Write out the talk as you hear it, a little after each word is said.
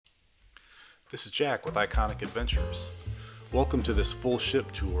This is Jack with Iconic Adventures. Welcome to this full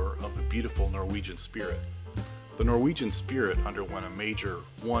ship tour of the beautiful Norwegian Spirit. The Norwegian Spirit underwent a major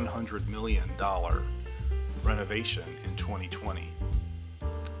 $100 million renovation in 2020,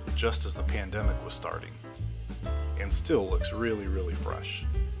 just as the pandemic was starting, and still looks really fresh.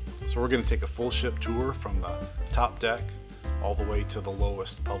 So we're going to take a full ship tour from the top deck all the way to the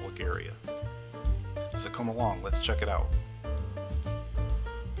lowest public area. So come along, let's check it out.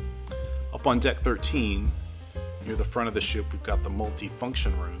 Up on deck 13, near the front of the ship, we've got the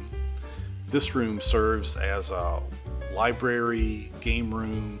multi-function room. This room serves as a library, game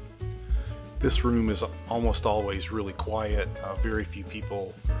room. This room is almost always really quiet. Very few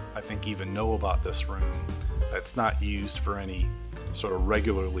people, I think, even know about this room. It's not used for any sort of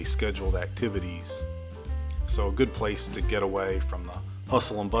regularly scheduled activities. So a good place to get away from the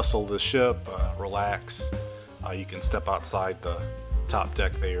hustle and bustle of the ship, relax. You can step outside the top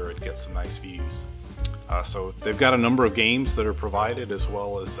deck there and get some nice views. So they've got a number of games that are provided, as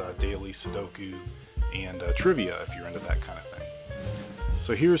well as daily Sudoku and trivia if you're into that kind of thing.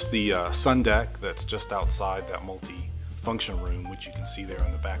 So here's the sun deck that's just outside that multi-function room, which you can see there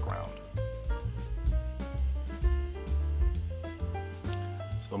in the background.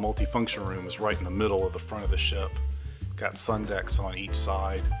 So the multi-function room is right in the middle of the front of the ship. Got sun decks on each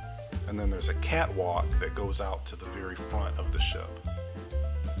side, and then there's a catwalk that goes out to the very front of the ship.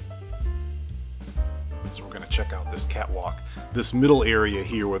 So we're going to check out this catwalk. This middle area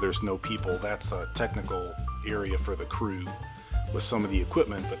here where there's no people, that's a technical area for the crew with some of the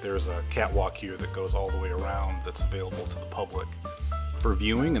equipment, but there's a catwalk here that goes all the way around that's available to the public for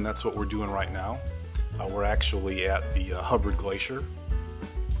viewing, and that's what we're doing right now. We're actually at the Hubbard Glacier.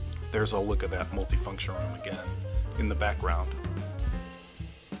 There's a look at that multifunction room again in the background.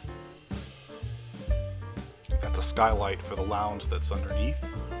 That's a skylight for the lounge that's underneath.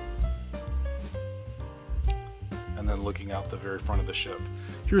 And then looking out the very front of the ship.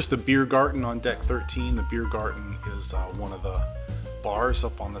 Here's the beer garden on deck 13. The beer garden is one of the bars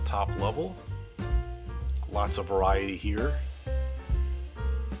up on the top level. Lots of variety here.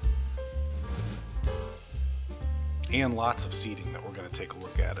 And lots of seating that we're going to take a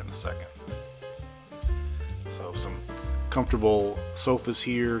look at in a second. So some comfortable sofas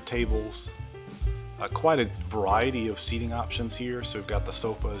here, tables. Quite a variety of seating options here. So we've got the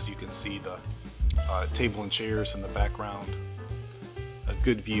sofas, you can see the table and chairs in the background. A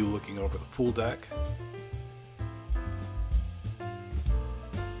good view looking over the pool deck.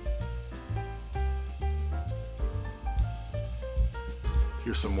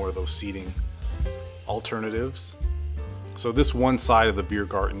 Here's some more of those seating alternatives. So this one side of the beer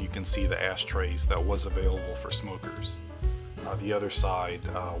garden, you can see the ashtrays that was available for smokers. The other side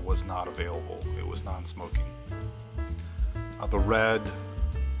was not available. It was non-smoking. The red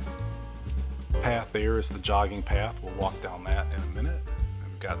path there is the jogging path. We'll walk down that in a minute.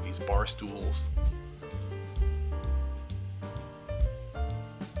 And we've got these bar stools.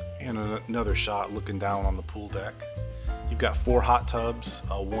 And another shot looking down on the pool deck. You've got 4 hot tubs,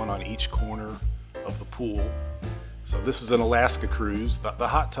 one on each corner of the pool. So this is an Alaska cruise. The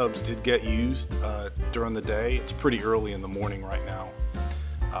hot tubs did get used during the day. It's pretty early in the morning right now.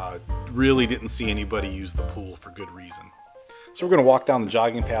 Really didn't see anybody use the pool for good reason. So we're going to walk down the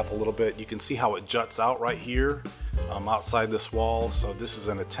jogging path a little bit. You can see how it juts out right here outside this wall. So this is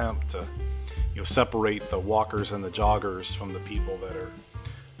an attempt to separate the walkers and the joggers from the people that are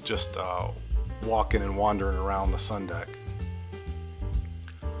just walking and wandering around the sun deck.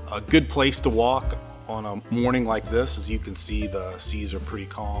 A good place to walk on a morning like this. As you can see, the seas are pretty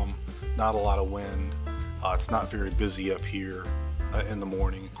calm, not a lot of wind. It's not very busy up here in the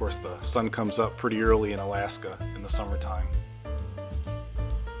morning. Of course, the sun comes up pretty early in Alaska in the summertime.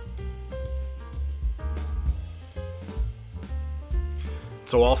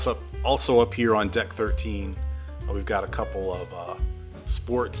 So also up here on deck 13, we've got a couple of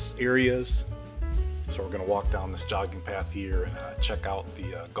sports areas. So we're going to walk down this jogging path here and check out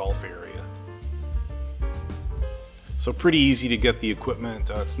the golf area. So pretty easy to get the equipment.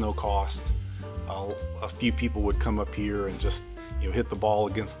 It's no cost. A few people would come up here and just hit the ball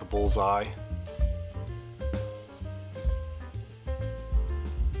against the bullseye.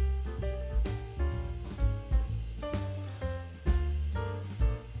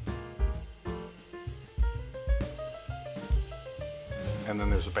 And then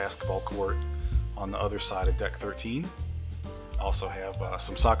there's a basketball court on the other side of deck 13. Also have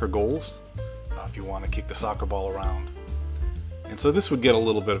some soccer goals if you want to kick the soccer ball around. And so this would get a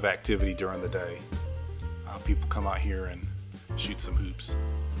little bit of activity during the day. People come out here and shoot some hoops.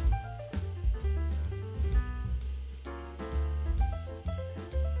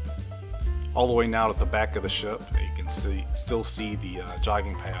 all the way now to the back of the ship. You can still see the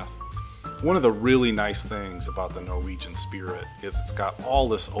jogging path. One of the really nice things about the Norwegian Spirit is it's got all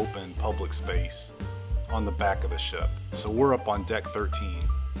this open public space on the back of the ship. So we're up on deck 13,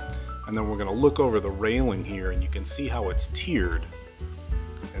 and then we're going to look over the railing here, and you can see how it's tiered.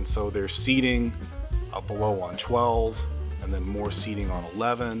 And so there's seating below on 12, and then more seating on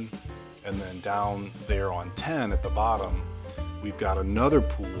 11, and then down there on 10 at the bottom, we've got another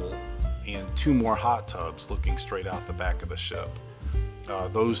pool and 2 more hot tubs looking straight out the back of the ship.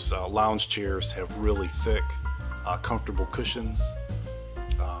 Those lounge chairs have really thick, comfortable cushions,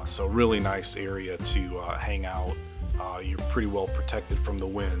 so really nice area to hang out. You're pretty well protected from the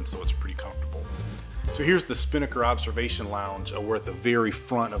wind, so it's pretty comfortable. So here's the Spinnaker Observation Lounge. We're at the very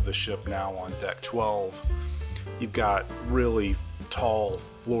front of the ship now on deck 12. You've got really tall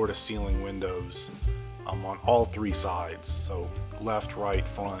floor-to-ceiling windows on all 3 sides, so left, right,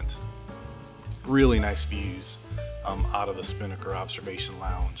 front. Really nice views out of the Spinnaker Observation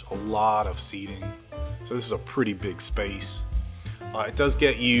Lounge. A lot of seating, so this is a pretty big space. It does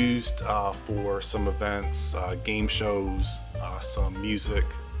get used for some events, game shows, some music.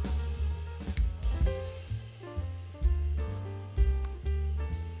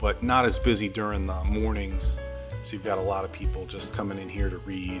 But not as busy during the mornings, so you've got a lot of people just coming in here to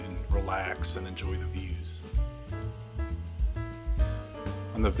read and relax and enjoy the views.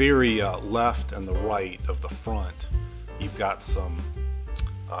 On the very left and the right of the front, you've got some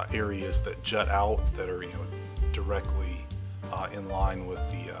areas that jut out that are directly in line with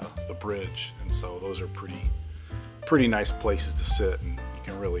the bridge, and so those are pretty nice places to sit, and you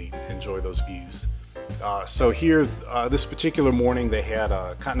can really enjoy those views. So here, this particular morning, they had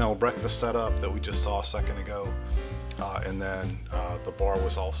a continental breakfast set up that we just saw a second ago, and then the bar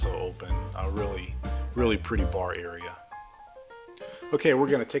was also open. Really pretty bar area. Okay, we're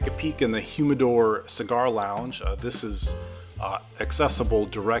going to take a peek in the Humidor Cigar Lounge. This is accessible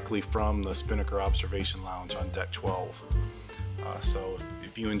directly from the Spinnaker Observation Lounge on deck 12. So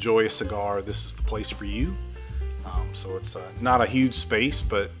if you enjoy a cigar, this is the place for you. So it's not a huge space,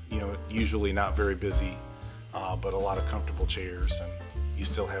 but usually not very busy, but a lot of comfortable chairs, and you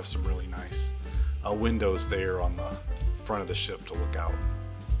still have some really nice windows there on the front of the ship to look out.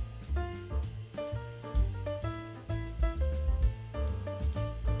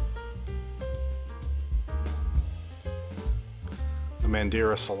 The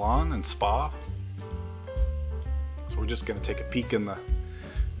Mandera Salon and Spa. So we're just going to take a peek in the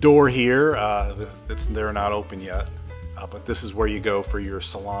door here. They're not open yet, but this is where you go for your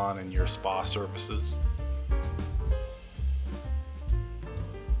salon and your spa services.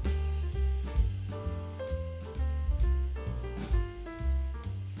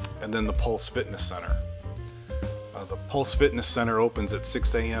 And then the Pulse Fitness Center. The Pulse Fitness Center opens at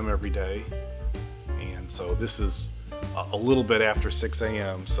 6 a.m. every day, and so this is a little bit after 6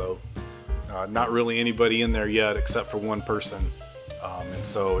 a.m. so not really anybody in there yet except for one person. And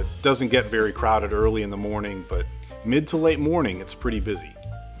so it doesn't get very crowded early in the morning, but mid to late morning it's pretty busy.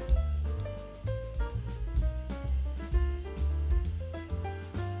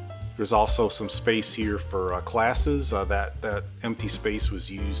 There's also some space here for classes. That empty space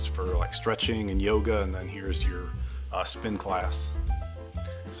was used for like stretching and yoga, and then here's your spin class.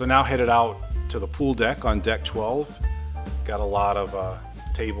 So now headed out to the pool deck on deck 12. Got a lot of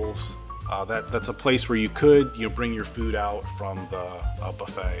tables. That's a place where you could bring your food out from the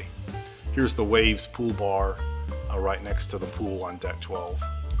buffet. Here's the Waves pool bar right next to the pool on deck 12.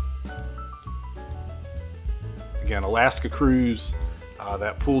 Again, Alaska cruise,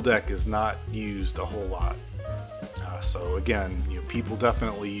 that pool deck is not used a whole lot. So again, people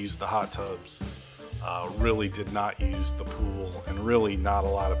definitely use the hot tubs. Really did not use the pool, and really not a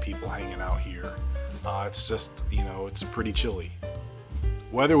lot of people hanging out here. It's just, it's pretty chilly.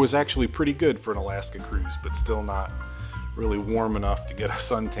 Weather was actually pretty good for an Alaska cruise, but still not really warm enough to get a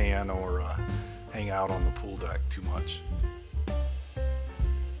suntan or hang out on the pool deck too much.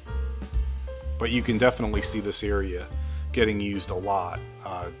 But you can definitely see this area getting used a lot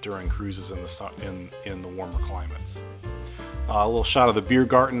during cruises in the warmer climates. A little shot of the beer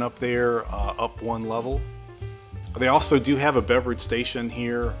garden up there, up one level. They also do have a beverage station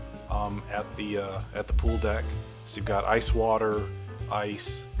here at the pool deck. So you've got ice water,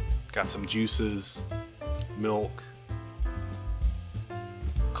 ice, got some juices, milk,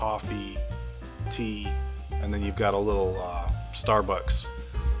 coffee, tea, and then you've got a little Starbucks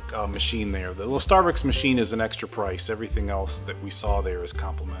machine there. The little Starbucks machine is an extra price. Everything else that we saw there is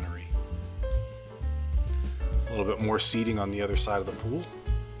complimentary. A little bit more seating on the other side of the pool.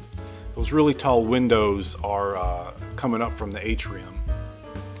 Those really tall windows are coming up from the atrium,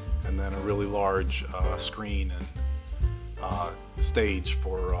 and then a really large screen and stage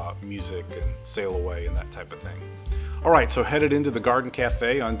for music and sail away and that type of thing. Alright, so headed into the Garden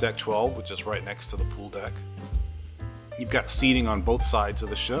Cafe on deck 12, which is right next to the pool deck. You've got seating on both sides of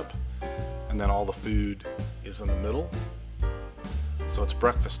the ship, and then all the food is in the middle. So it's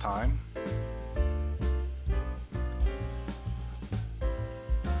breakfast time.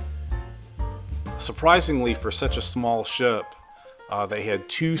 Surprisingly, for such a small ship, they had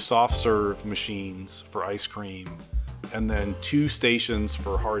 2 soft serve machines for ice cream and then 2 stations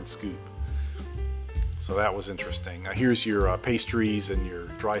for hard scoop. So that was interesting. Here's your pastries and your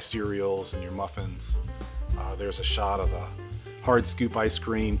dry cereals and your muffins. There's a shot of the hard scoop ice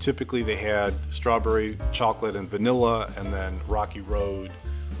cream. Typically they had strawberry, chocolate, and vanilla, and then Rocky Road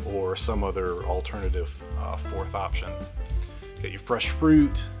or some other alternative 4th option. Got your fresh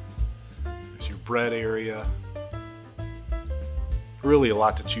fruit. There's your bread area. Really a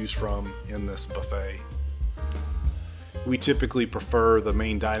lot to choose from in this buffet. We typically prefer the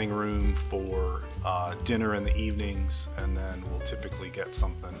main dining room for dinner in the evenings, and then we'll typically get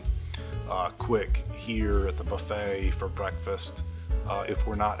something quick here at the buffet for breakfast if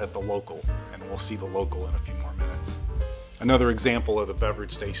we're not at the local, and we'll see the local in a few more minutes. Another example of the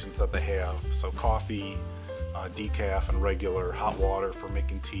beverage stations that they have, so coffee, decaf and regular, hot water for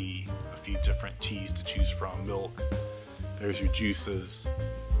making tea, a few different teas to choose from, milk. There's your juices,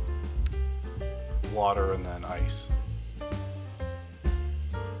 water, and then ice.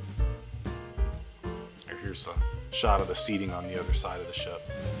 Here's a shot of the seating on the other side of the ship.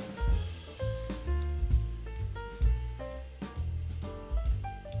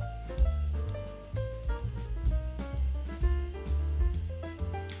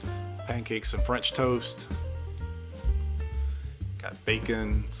 Pancakes and French toast. Got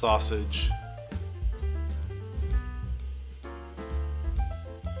bacon, sausage.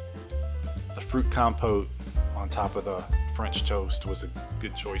 The fruit compote on top of the French toast was a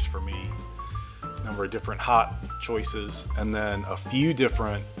good choice for me. Number of different hot choices, and then a few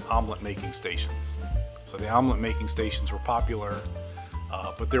different omelet making stations. So the omelet making stations were popular,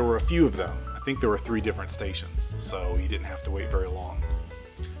 but there were a few of them. I think there were 3 different stations, so you didn't have to wait very long.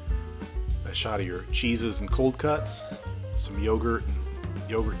 A shot of your cheeses and cold cuts, some yogurt and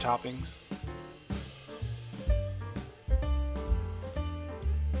yogurt toppings.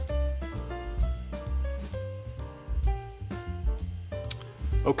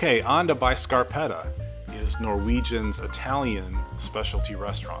 Okay, on to By Scarpetta is Norwegian's Italian specialty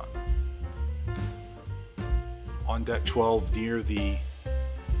restaurant. On deck 12 near the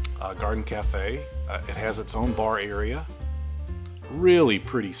Garden Cafe, it has its own bar area. Really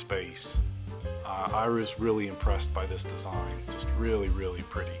pretty space. I was really impressed by this design. Just really, really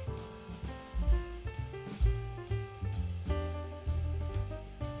pretty.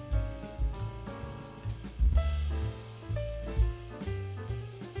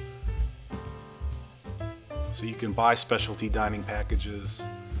 So you can buy specialty dining packages.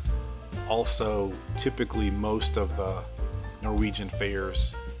 Also, typically most of the Norwegian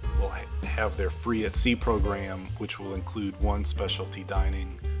fares will have their free at sea program, which will include 1 specialty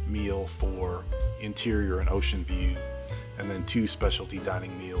dining meal for interior and ocean view, and then 2 specialty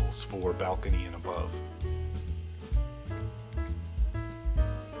dining meals for balcony and above.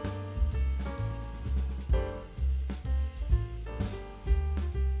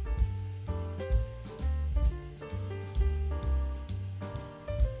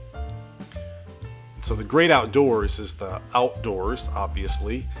 So the great outdoors is the outdoors,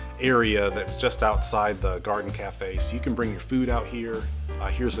 obviously, area that's just outside the Garden Cafe. So you can bring your food out here.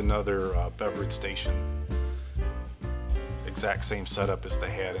 Here's another beverage station. Exact same setup as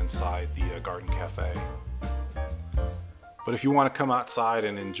they had inside the Garden Cafe. But if you want to come outside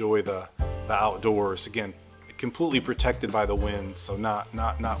and enjoy the outdoors, again, completely protected by the wind, so not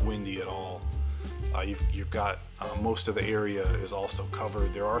windy at all. You've got most of the area is also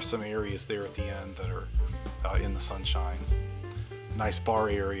covered. There are some areas there at the end that are in the sunshine. Nice bar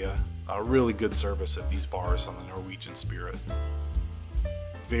area. Really good service at these bars on the Norwegian Spirit.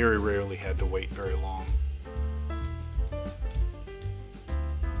 Very rarely had to wait very long.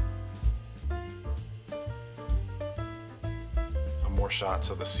 Some more shots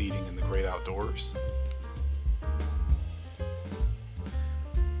of the seating in the great outdoors.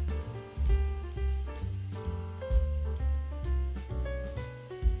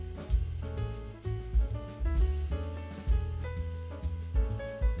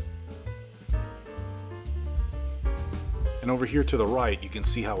 And over here to the right, you can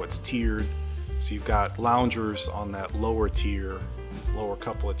see how it's tiered. So you've got loungers on that lower tier, lower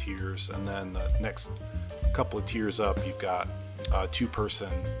couple of tiers, and then the next couple of tiers up, you've got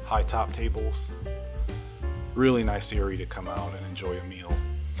two-person high top tables. Really nice area to come out and enjoy a meal.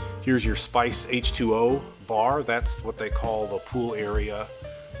 Here's your Spice H2O bar. That's what they call the pool area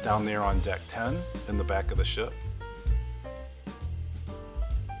down there on deck 10 in the back of the ship.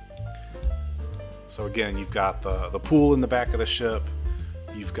 So again, you've got the pool in the back of the ship.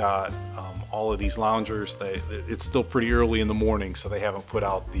 You've got all of these loungers. It's still pretty early in the morning, so they haven't put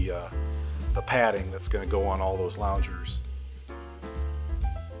out the padding that's going to go on all those loungers.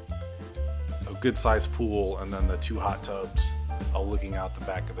 A good sized pool, and then the two hot tubs looking out the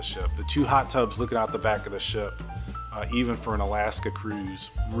back of the ship. The two hot tubs looking out the back of the ship, even for an Alaska cruise,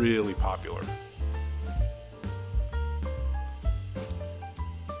 really popular.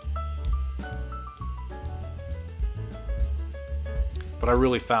 But I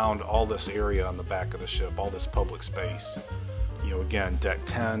really found all this area on the back of the ship, all this public space. You know, again, deck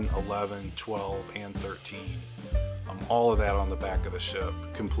 10, 11, 12, and 13. All of that on the back of the ship,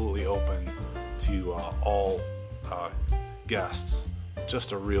 completely open to all guests.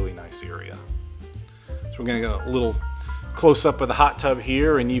 Just a really nice area. So we're going to get a little close up of the hot tub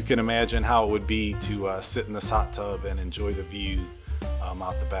here, and you can imagine how it would be to sit in this hot tub and enjoy the view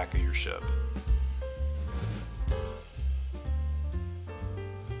out the back of your ship.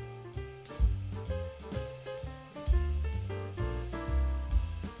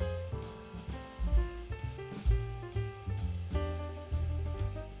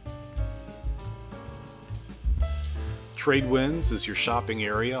 Trade Winds is your shopping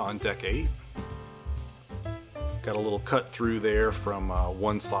area on deck 8. Got a little cut through there from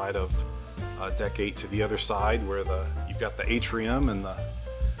one side of deck 8 to the other side, where you've got the atrium and the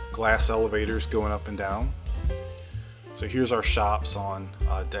glass elevators going up and down. So here's our shops on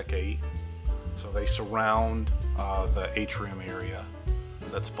deck 8. So they surround the atrium area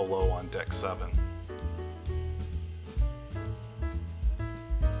that's below on deck 7.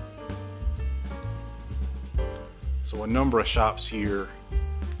 So a number of shops here,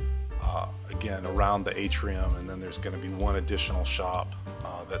 again, around the atrium, and then there's going to be one additional shop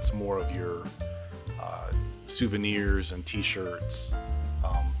that's more of your souvenirs and t-shirts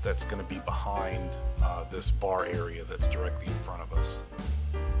that's going to be behind this bar area that's directly in front of us.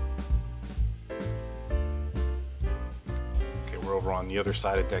 Okay, we're over on the other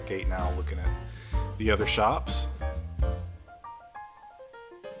side of deck 8 now, looking at the other shops.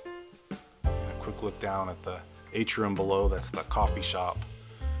 And a quick look down at the atrium below. That's the coffee shop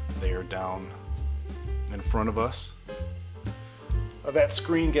there down in front of us. That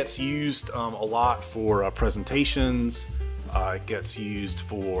screen gets used a lot for presentations. It gets used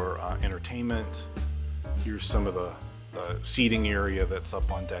for entertainment. Here's some of the seating area that's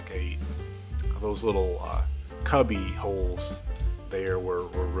up on deck 8. Those little cubby holes there were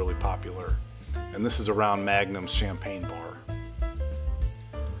really popular. And this is around Magnum's Champagne Bar.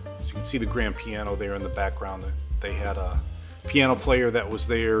 So you can see the grand piano there in the background. They had a piano player that was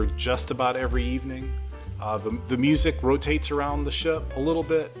there just about every evening. The music rotates around the ship a little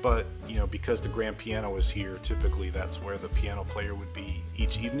bit, but you know, because the grand piano is here, typically that's where the piano player would be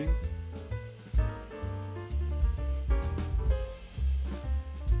each evening.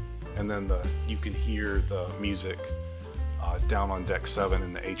 And then you can hear the music down on deck 7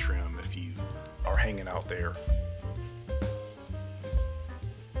 in the atrium if you are hanging out there.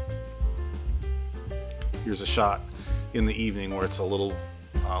 Here's a shot in the evening where it's a little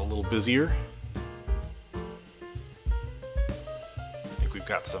busier. I think we've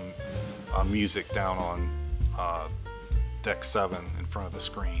got some music down on deck 7 in front of the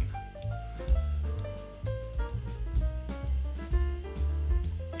screen.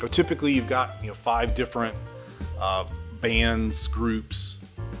 So typically you've got 5 different bands, groups,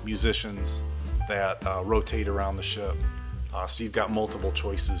 musicians that rotate around the ship. So you've got multiple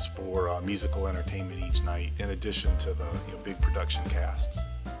choices for musical entertainment each night, in addition to the big production casts.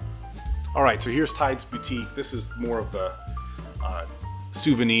 All right, so here's Tide's Boutique. This is more of the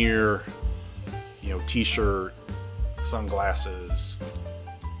souvenir, t-shirt, sunglasses,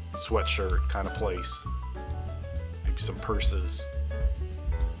 sweatshirt kind of place. Maybe some purses.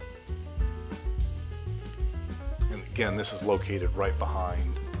 And again, this is located right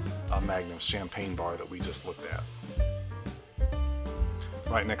behind Magnum's Champagne Bar that we just looked at.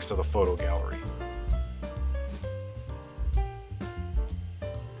 Right next to the photo gallery.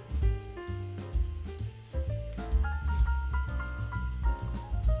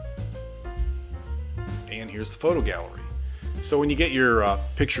 And here's the photo gallery. So when you get your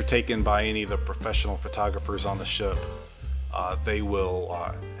picture taken by any of the professional photographers on the ship, they will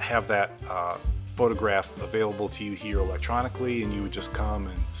have that photograph available to you here electronically, and you would just come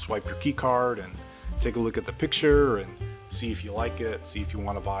and swipe your key card and take a look at the picture and see if you like it, see if you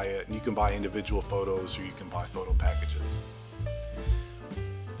want to buy it, and you can buy individual photos or you can buy photo packages.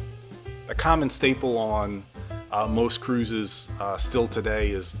 A common staple on most cruises still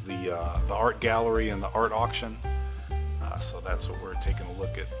today is the art gallery and the art auction. So that's what we're taking a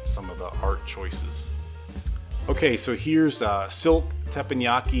look at, some of the art choices. Okay, so here's Silk,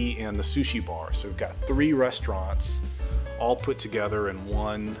 Teppanyaki, and the sushi bar. So we've got 3 restaurants all put together in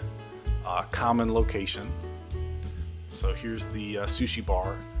one common location. So here's the sushi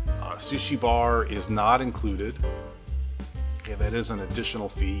bar. Sushi bar is not included. Okay, that is an additional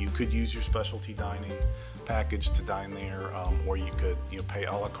fee. You could use your specialty dining package to dine there, or you could pay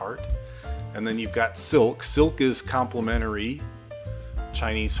a la carte. And then you've got Silk. Silk is complimentary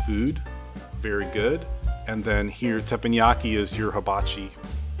Chinese food, very good. And then here, Teppanyaki is your hibachi,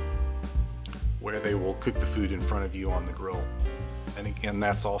 where they will cook the food in front of you on the grill. And again,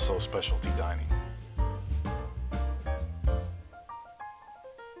 that's also specialty dining.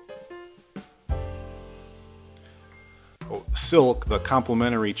 Silk, the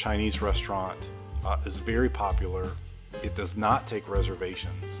complimentary Chinese restaurant, is very popular. It does not take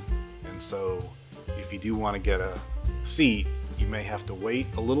reservations, and so if you do want to get a seat, you may have to wait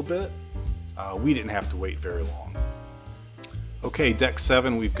a little bit. We didn't have to wait very long. Okay, deck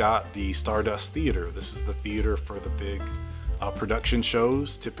 7, we've got the Stardust Theater. This is the theater for the big production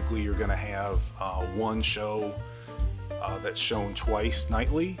shows. Typically you're going to have one show that's shown twice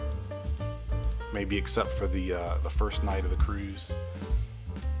nightly, maybe except for the first night of the cruise.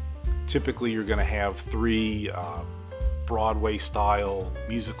 Typically you're going to have 3 Broadway style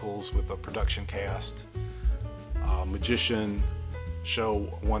musicals with a production cast, magician show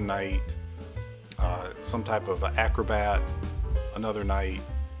one night, some type of acrobat another night,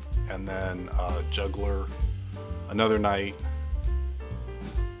 and then juggler another night,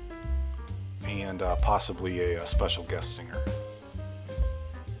 and possibly a special guest singer.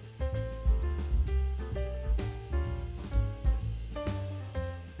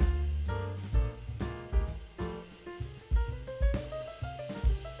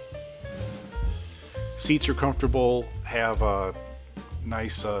 Seats are comfortable, have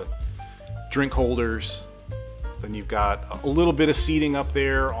nice drink holders. Then you've got a little bit of seating up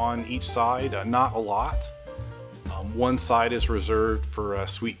there on each side, not a lot. One side is reserved for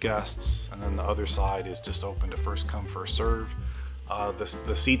suite guests, and then the other side is just open to first come, first serve.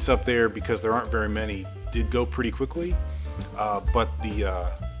 The seats up there, because there aren't very many, did go pretty quickly, but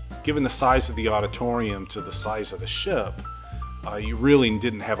given the size of the auditorium to the size of the ship, you really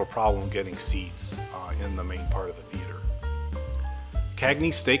didn't have a problem getting seats in the main part of the theater. Cagney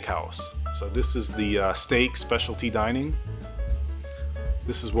Steakhouse. So this is the steak specialty dining.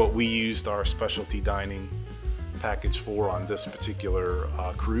 This is what we used our specialty dining package for on this particular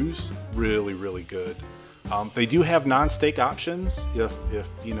cruise. Really, really good. They do have non-steak options if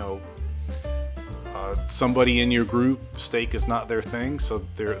you know somebody in your group, steak is not their thing. So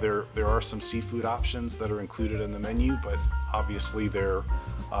there are some seafood options that are included in the menu, but obviously they're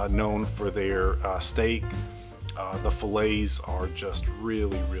known for their steak. The fillets are just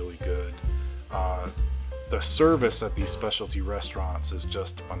really, really good. The service at these specialty restaurants is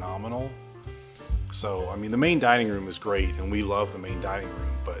just phenomenal. So, I mean, the main dining room is great, and we love the main dining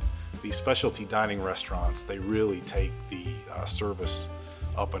room, but these specialty dining restaurants, they really take the service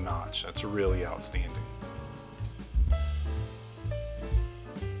up a notch. That's really outstanding.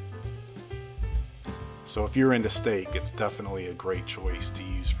 So if you're into steak, it's definitely a great choice to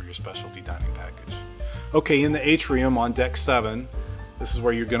use for your specialty dining package. Okay, in the atrium on deck 7, this is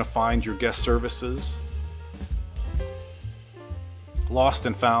where you're going to find your guest services. Lost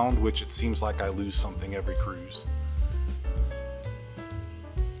and Found, which it seems like I lose something every cruise.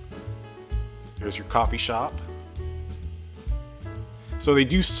 Here's your coffee shop. So they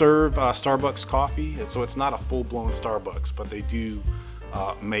do serve Starbucks coffee, so it's not a full-blown Starbucks, but they do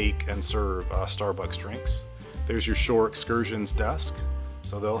make and serve Starbucks drinks. There's your shore excursions desk,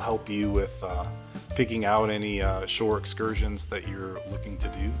 so they'll help you with picking out any shore excursions that you're looking to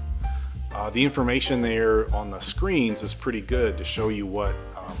do. The information there on the screens is pretty good to show you what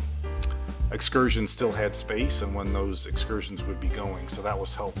excursions still had space and when those excursions would be going, so that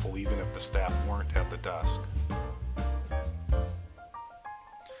was helpful even if the staff weren't at the desk.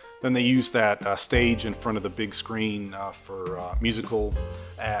 Then they use that stage in front of the big screen for musical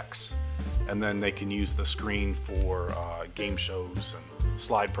acts, and then they can use the screen for game shows and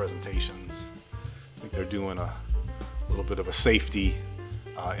slide presentations. I think they're doing a little bit of a safety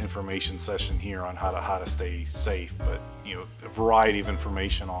information session here on how to stay safe, but you know, a variety of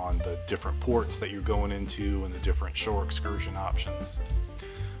information on the different ports that you're going into and the different shore excursion options.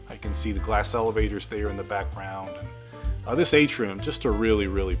 I can see the glass elevators there in the background, and This atrium, just a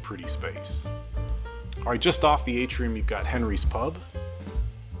really pretty space. All right, just off the atrium, you've got Henry's Pub.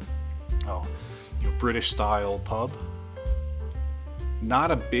 Oh, British style pub. Not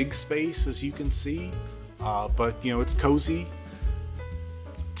a big space, as you can see, but it's cozy.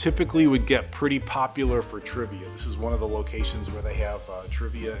 Typically would get pretty popular for trivia. This is one of the locations where they have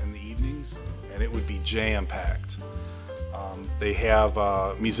trivia in the evenings, and it would be jam-packed. They have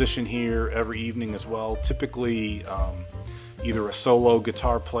a musician here every evening as well, typically either a solo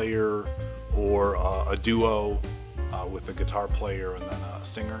guitar player or a duo with a guitar player and then a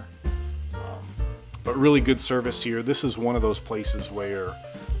singer. But really good service here. This is one of those places where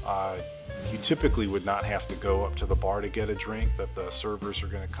you typically would not have to go up to the bar to get a drink, that the servers are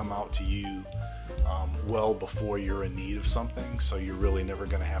going to come out to you well before you're in need of something, so you're really never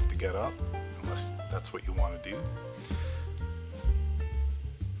going to have to get up unless that's what you want to do.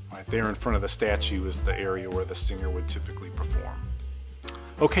 Right there in front of the statue is the area where the singer would typically perform.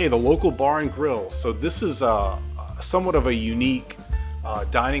 Okay, the local bar and grill. So this is somewhat of a unique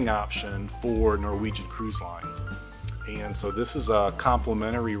dining option for Norwegian Cruise Line. And so this is a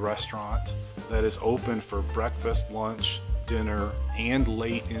complimentary restaurant that is open for breakfast, lunch, dinner, and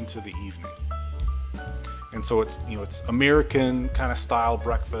late into the evening. And so it's it's American kind of style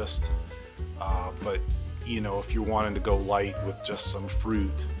breakfast, but if you're wanting to go light with just some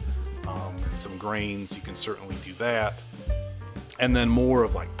fruit and some grains, you can certainly do that. And then more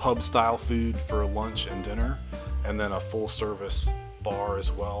of like pub style food for lunch and dinner, and then a full service bar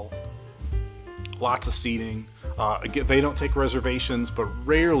as well. Lots of seating. Again, they don't take reservations, but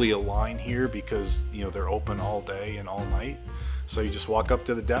rarely a line here because they're open all day and all night. So you just walk up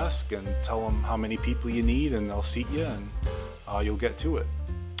to the desk and tell them how many people you need, and they'll seat you, and you'll get to it.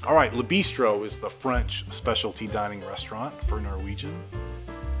 All right, Le Bistro is the French specialty dining restaurant for Norwegian.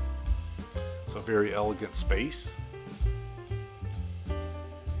 It's a very elegant space.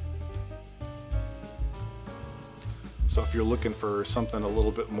 So if you're looking for something a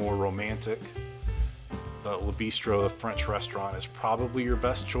little bit more romantic, the Le Bistro, the French restaurant, is probably your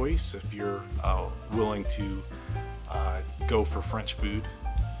best choice if you're willing to go for French food.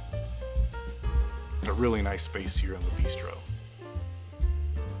 A really nice space here in Le Bistro.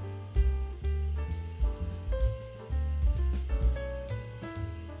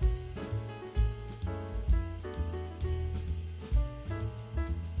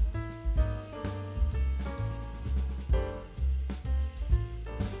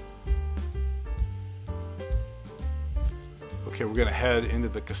 Okay, we're going to head into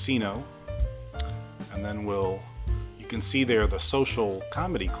the casino, and then you can see there the social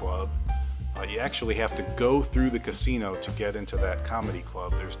comedy club. You actually have to go through the casino to get into that comedy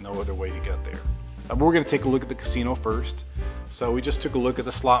club. There's no other way to get there. But we're going to take a look at the casino first. So we just took a look at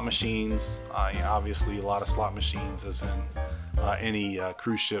the slot machines. Obviously a lot of slot machines, as in any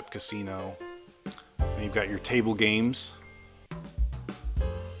cruise ship casino. And you've got your table games.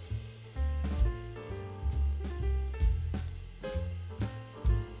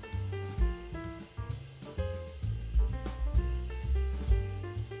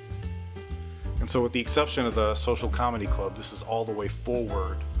 And so with the exception of the social comedy club, this is all the way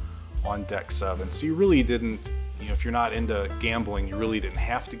forward on deck 7. So you really didn't, if you're not into gambling, you really didn't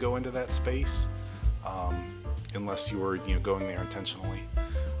have to go into that space unless you were going there intentionally.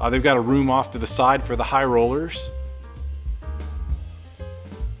 They've got a room off to the side for the high rollers.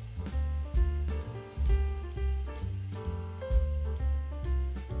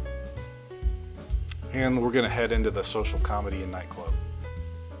 And we're going to head into the social comedy and nightclub.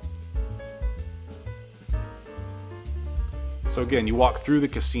 So again, you walk through the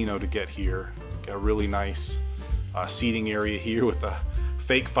casino to get here. Got a really nice seating area here with a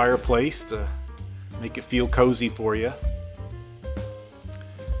fake fireplace to make it feel cozy for you.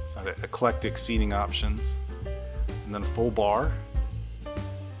 It's got eclectic seating options. And then a full bar.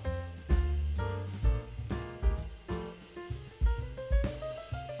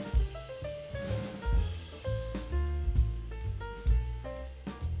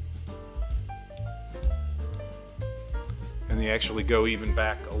 And they actually go even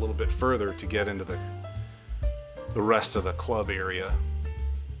back a little bit further to get into the rest of the club area.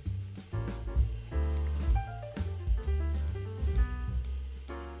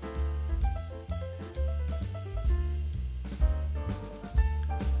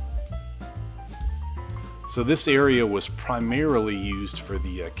 So this area was primarily used for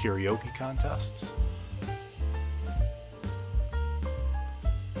the karaoke contests.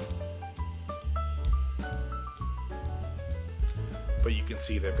 But you can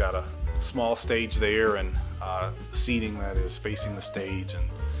see they've got a small stage there and seating that is facing the stage, and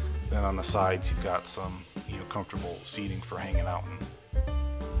then on the sides you've got some comfortable seating for hanging out in.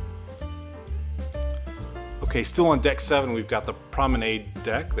 Okay, still on deck 7, we've got the promenade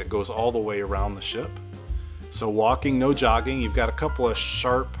deck that goes all the way around the ship. So walking, no jogging. You've got a couple of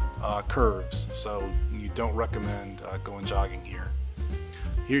sharp curves, so you don't recommend going jogging here.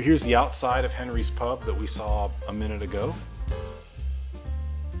 Here's the outside of Henry's Pub that we saw a minute ago.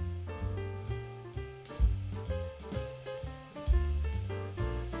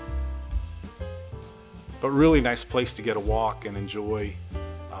 But really nice place to get a walk and enjoy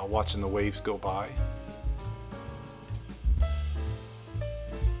watching the waves go by.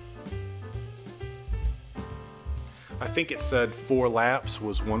 I think it said 4 laps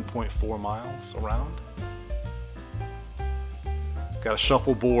was 1.4 miles around. Got a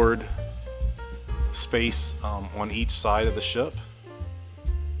shuffleboard space on each side of the ship.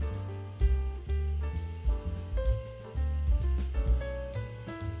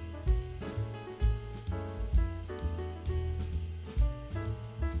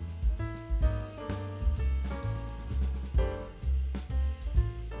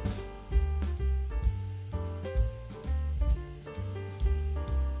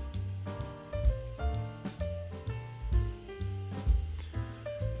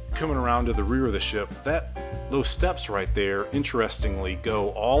 Coming around to the rear of the ship, those steps right there, interestingly, go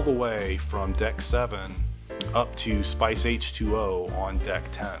all the way from deck 7 up to Spice H2O on deck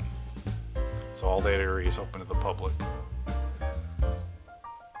 10. So all that area is open to the public.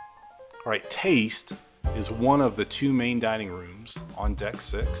 Alright, Taste is one of the 2 main dining rooms on deck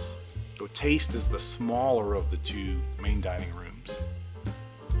 6. So Taste is the smaller of the 2 main dining rooms.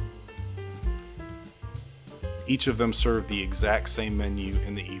 Each of them serve the exact same menu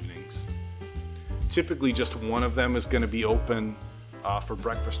in the evenings. Typically just one of them is going to be open for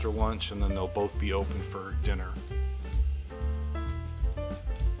breakfast or lunch, and then they'll both be open for dinner.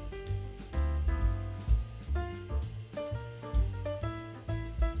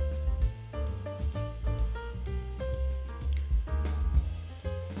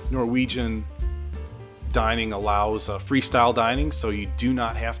 Norwegian dining allows freestyle dining, so you do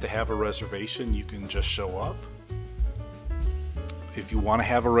not have to have a reservation. You can just show up. If you want to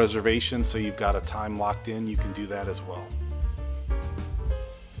have a reservation so you've got a time locked in, you can do that as well.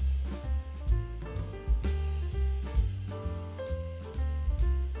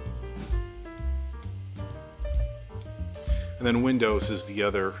 And then Windows is the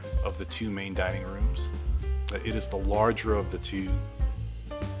other of the 2 main dining rooms. It is the larger of the 2.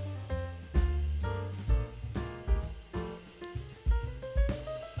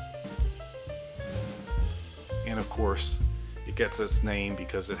 And of course, it gets its name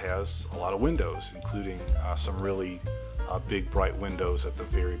because it has a lot of windows, including some really big bright windows at the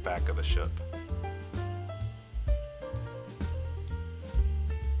very back of the ship.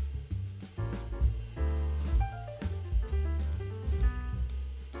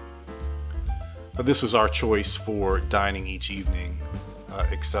 But this was our choice for dining each evening,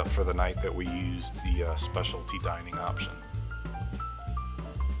 except for the night that we used the specialty dining option.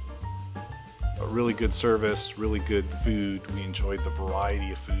 But really good service, really good food. We enjoyed the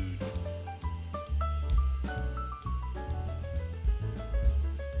variety of food.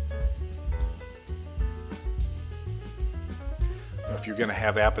 If you're going to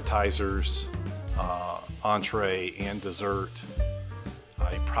have appetizers, entree, and dessert,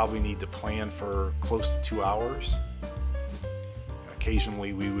 you probably need to plan for close to 2 hours.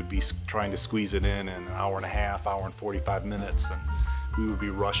 Occasionally we would be trying to squeeze it in an hour and a half, hour and 45 minutes, and we would be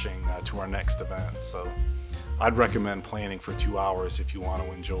rushing to our next event. So I'd recommend planning for 2 hours if you want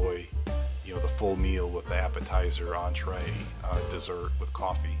to enjoy, the full meal with the appetizer, entree, dessert with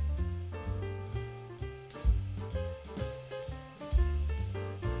coffee.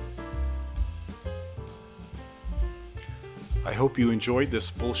 I hope you enjoyed this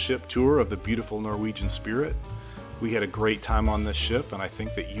full ship tour of the beautiful Norwegian Spirit. We had a great time on this ship, and I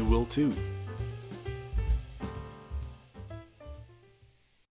think that you will too.